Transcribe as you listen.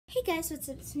Hey guys, what's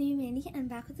up? It's me, Mandy, and I'm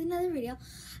back with another video.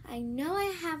 I know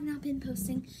I have not been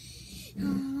posting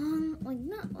in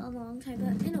not a long time,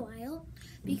 but in a while,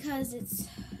 because it's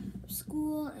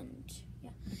school and yeah.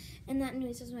 And that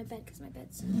noise is my bed, because my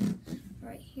bed's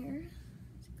right here.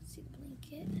 So you can see the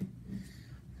blanket.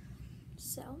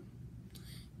 So,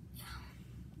 yeah.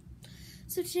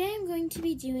 So today I'm going to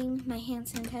be doing my hand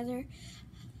sanitizer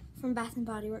from Bath &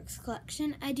 Body Works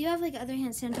collection. I do have like other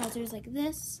hand sanitizers like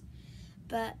this,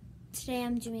 but today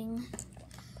I'm doing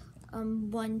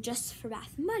one just for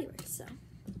Bath & Body Works. So,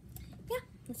 yeah,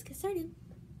 let's get started.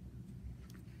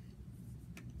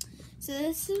 So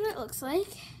this is what it looks like,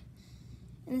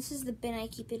 and this is the bin I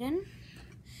keep it in.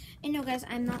 And no, guys,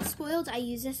 I'm not spoiled. I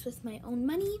use this with my own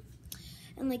money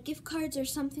and like gift cards or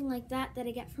something like that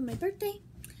I get for my birthday.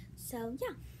 So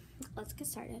yeah, let's get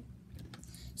started.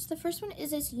 So the first one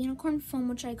is this unicorn foam,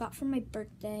 which I got for my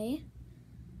birthday.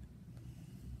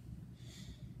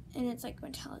 And it's like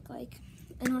metallic like.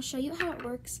 And I'll show you how it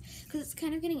works because it's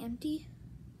kind of getting empty.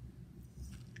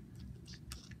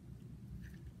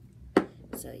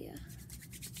 So yeah.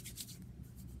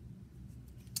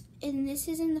 And this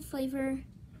is in the flavor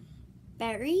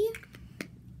berry.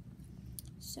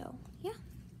 So yeah.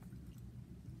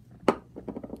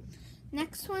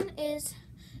 Next one is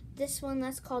this one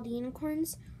that's called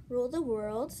Unicorns Rule the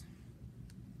World.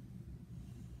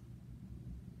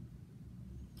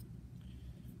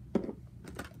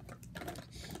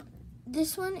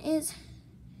 This one is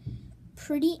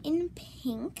pretty in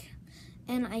pink,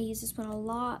 and I use this one a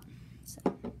lot, so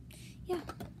yeah.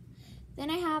 Then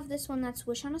I have this one that's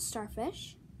Wish on a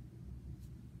Starfish.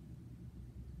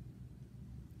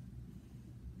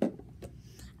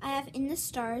 I have In the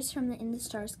Stars from the In the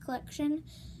Stars collection,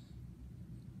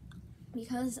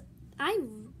 because I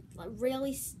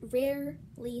rarely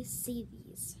see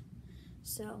these,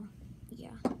 so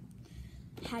yeah,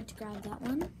 had to grab that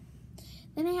one.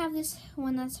 Then I have this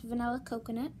one that's Vanilla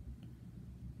Coconut.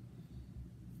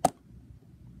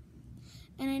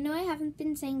 And I know I haven't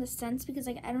been saying the scents because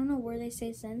like I don't know where they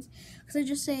say scents, because I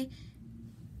just say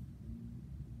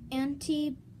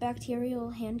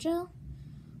antibacterial hand gel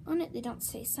on it. They don't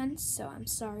say scents, so I'm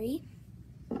sorry.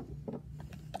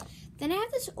 Then I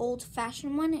have this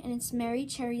old-fashioned one, and it's Mary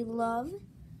Cherry Love.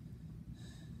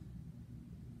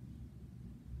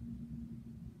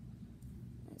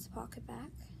 It's pocket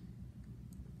back.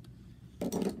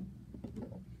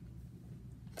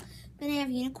 Then I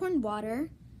have Unicorn Water,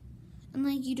 and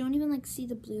like you don't even like see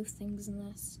the blue things in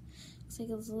this. It's like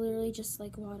it's literally just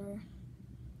like water.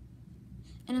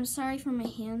 And I'm sorry for my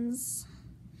hands.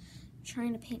 I'm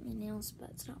trying to paint my nails,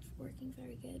 but it's not working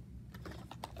very good.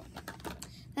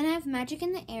 Then I have Magic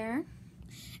in the Air,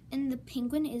 and the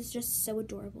penguin is just so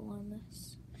adorable on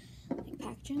this like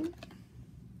packaging.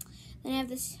 Then I have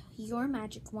this Your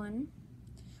Magic one.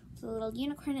 A little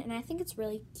unicorn, and I think it's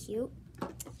really cute.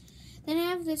 Then I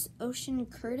have this Ocean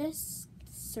Curtis.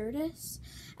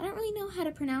 I don't really know how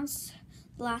to pronounce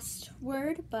the last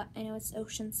word, but I know it's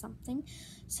ocean something.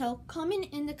 So comment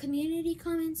in the community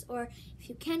comments, or if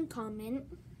you can comment,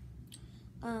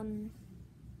 how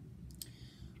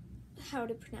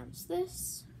to pronounce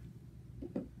this.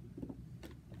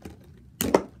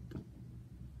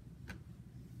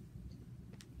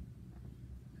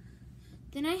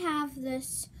 Then I have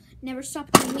this Never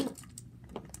Stop Dreaming.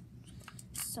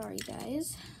 Sorry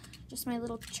guys, just my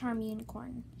little charm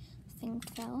unicorn thing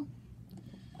fell.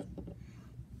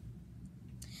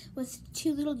 With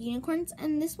two little unicorns,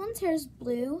 and this one's hair is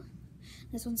blue,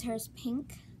 this one's hair is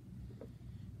pink.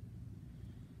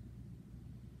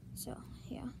 So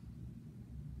yeah.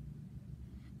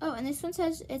 Oh, and this one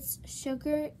says it's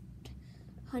sugar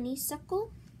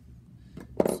honeysuckle.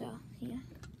 So yeah.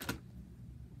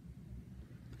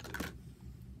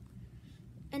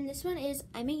 And this one is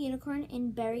I'm a Unicorn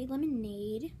in Berry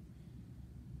Lemonade,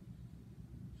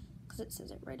 because it says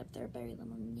it right up there, Berry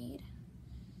Lemonade.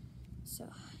 So,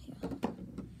 yeah.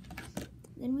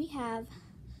 Then we have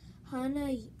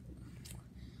Honolulu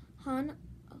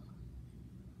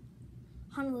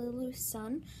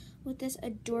Sun with this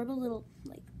adorable little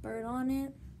like bird on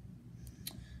it.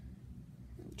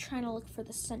 I'm trying to look for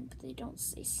the scent, but they don't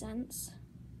say scents.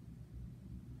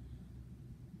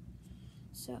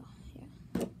 So,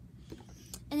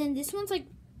 and then this one's like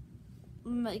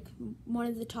one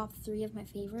of the top 3 of my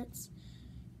favorites.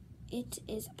 It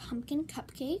is a pumpkin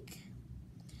cupcake,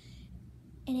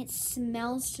 and it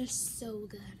smells just so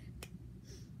good.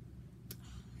 I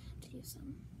have to use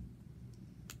some.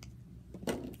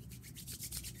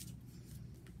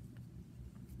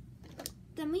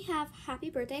 Then we have Happy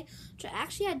Birthday, which I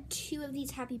actually had 2 of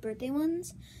these Happy Birthday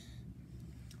ones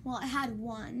well, I had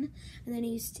one, and then I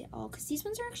used it all, because these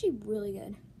ones are actually really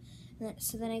good.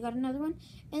 So then I got another one,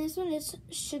 and this one is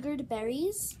sugared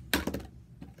berries.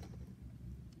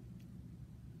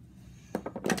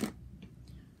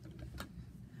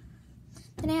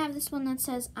 Then I have this one that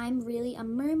says, I'm really a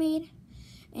mermaid,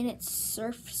 and it's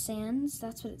surf sands.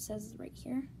 That's what it says right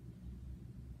here.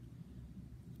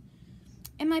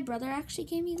 And my brother actually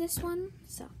gave me this one,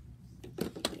 so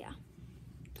yeah.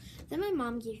 Then my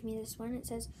mom gave me this one. It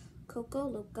says Coco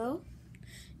Loco.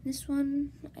 This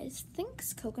one, I think,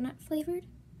 is coconut flavored.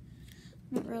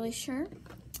 Not really sure.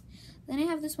 Then I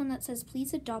have this one that says,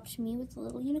 Please Adopt Me, with a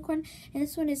little unicorn. And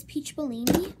this one is Peach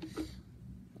Bellini,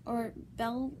 or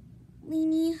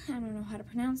Bellini. I don't know how to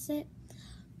pronounce it.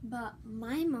 But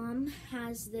my mom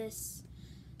has this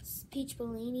Peach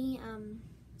Bellini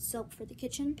soap for the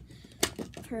kitchen,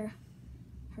 for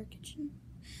her kitchen.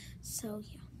 So,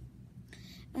 yeah.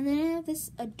 And then I have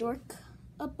this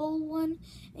Adorkable one,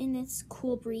 and it's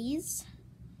Cool Breeze.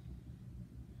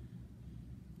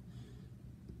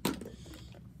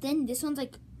 Then this one's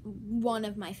like one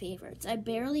of my favorites. I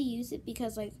barely use it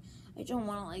because like I don't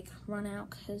want to like run out,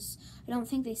 because I don't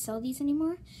think they sell these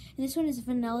anymore. And this one is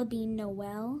Vanilla Bean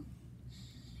Noel,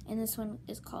 and this one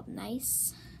is called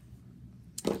Nice.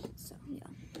 So yeah.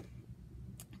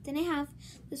 Then I have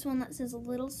this one that says a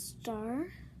little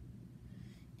star,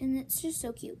 and it's just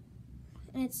so cute.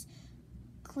 And it's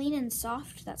clean and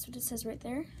soft. That's what it says right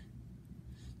there.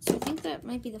 So I think that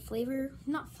might be the flavor.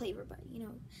 Not flavor, but you know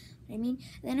what I mean.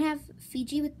 And then I have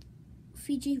Fiji with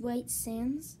Fiji White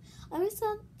Sands. I always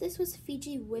thought this was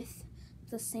Fiji with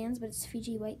the sands, but it's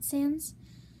Fiji White Sands.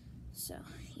 So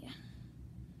yeah.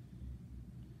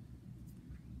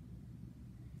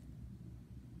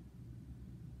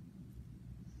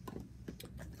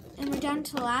 And we're down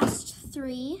to the last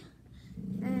three,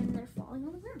 and they're falling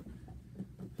on the ground.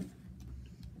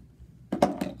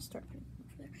 Start putting them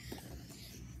over there.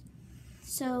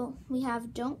 So we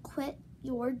have Don't Quit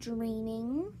Your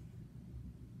Dreaming,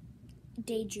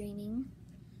 Daydreaming,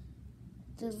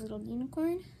 the little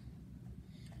unicorn.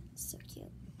 So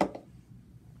cute.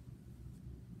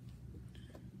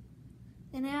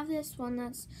 Then I have this one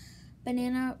that's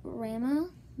Bananarama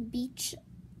Beach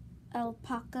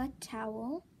Alpaca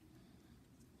Towel.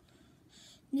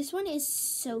 This one is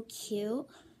so cute.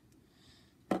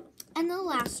 And the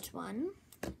last one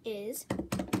is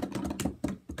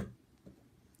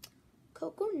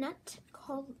Coconut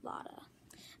Colada.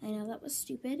 I know that was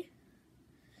stupid,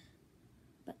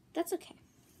 but that's okay.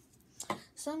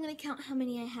 So I'm going to count how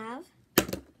many I have.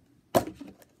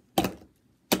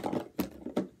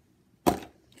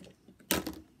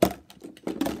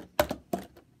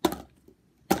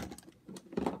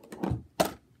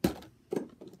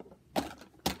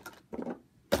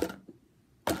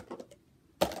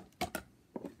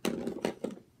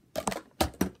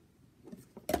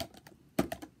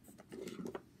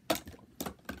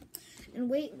 And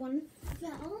wait, one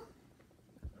fell.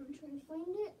 I'm trying to find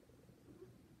it.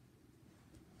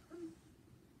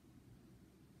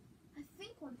 I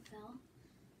think one fell.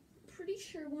 Pretty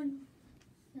sure one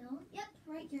fell. Yep,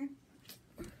 right here.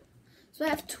 So I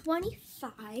have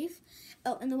 25.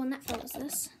 Oh, and the one that fell is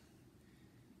this.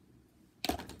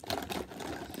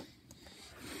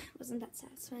 Wasn't that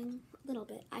satisfying? A little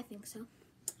bit, I think so.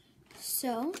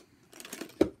 So,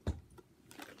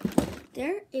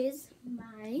 there is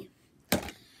my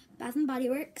Bath & Body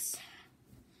Works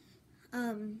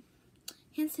hand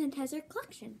sanitizer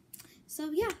collection.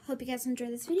 So yeah, hope you guys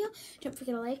enjoyed this video. Don't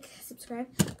forget to like, subscribe,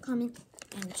 comment,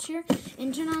 and share.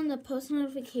 And turn on the post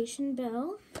notification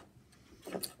bell.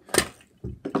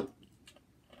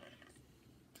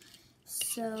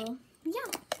 So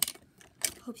yeah,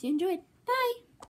 hope you enjoyed. Bye!